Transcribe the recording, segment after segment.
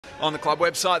On the club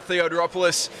website,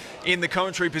 Theodoropoulos in the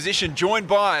commentary position, joined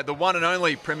by the one and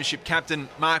only Premiership captain,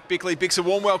 Mark Bickley. Bix, a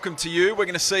warm welcome to you. We're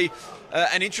going to see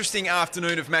an interesting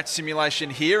afternoon of match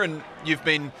simulation here, and you've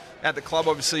been at the club,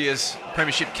 obviously, as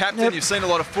Premiership captain. Yep. You've seen a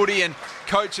lot of footy and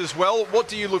coach as well. What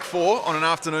do you look for on an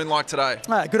afternoon like today?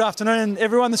 Good afternoon,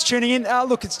 everyone that's tuning in.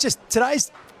 Look, it's just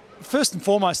today's... First and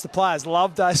foremost, the players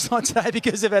love days like today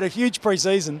because they've had a huge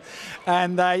pre-season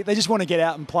and they just want to get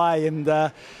out and play, and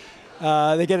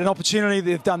they get an opportunity.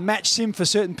 They've done match sim for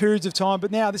certain periods of time, but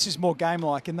now this is more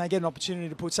game-like, and they get an opportunity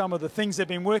to put some of the things they've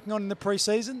been working on in the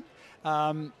pre-season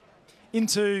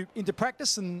into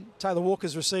practice. And Taylor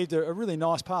Walker's received a really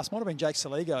nice pass. Might have been Jake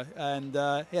Saligo, and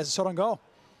he has a shot on goal.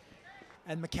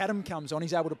 And McAdam comes on.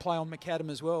 He's able to play on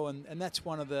McAdam as well, and that's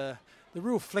one of the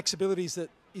real flexibilities that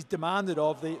is demanded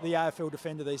of the AFL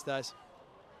defender these days.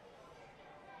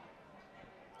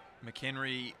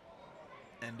 McHenry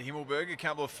and Himmelberg, a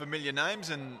couple of familiar names,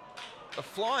 and a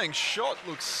flying shot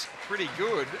looks pretty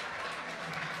good.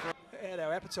 Had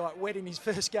our appetite whet in his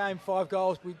first game, 5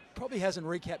 goals. We probably hasn't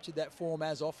recaptured that form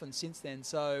as often since then.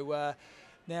 So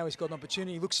now he's got an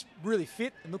opportunity. He looks really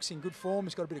fit and looks in good form.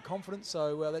 He's got a bit of confidence.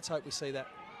 So let's hope we see that.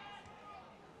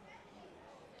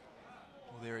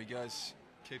 Well, there he goes.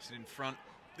 Keeps it in front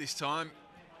this time.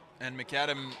 And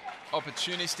McAdam,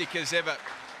 opportunistic as ever.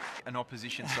 An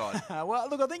opposition side. Well,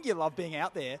 look, I think you love being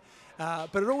out there,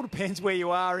 but it all depends where you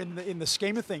are in the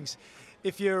scheme of things.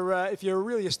 If you're a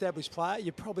really established player,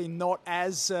 you're probably not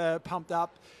as pumped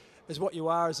up as what you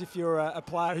are as if you're a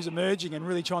player who's emerging and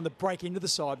really trying to break into the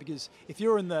side. Because if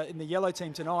you're in the yellow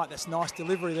team tonight, that's nice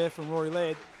delivery there from Rory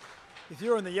Laird. If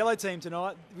you're in the yellow team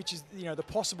tonight, which is the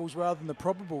possibles rather than the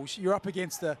probables, you're up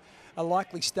against a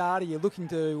likely starter. You're looking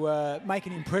to make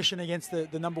an impression against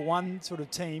the number one sort of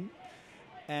team.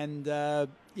 And,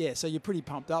 yeah, so you're pretty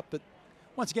pumped up. But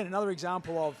once again, another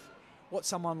example of what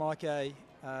someone like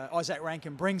Isaac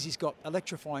Rankin brings. He's got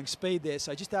electrifying speed there,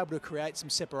 so just able to create some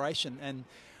separation. And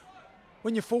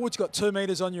when your forward's got 2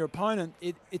 metres on your opponent,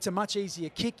 it's a much easier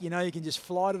kick. You can just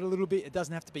flight it a little bit. It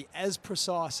doesn't have to be as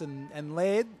precise. And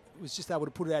Laird was just able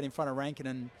to put it out in front of Rankin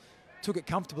and took it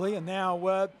comfortably. And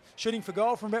now shooting for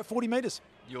goal from about 40 metres.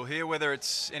 You'll hear whether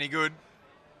it's any good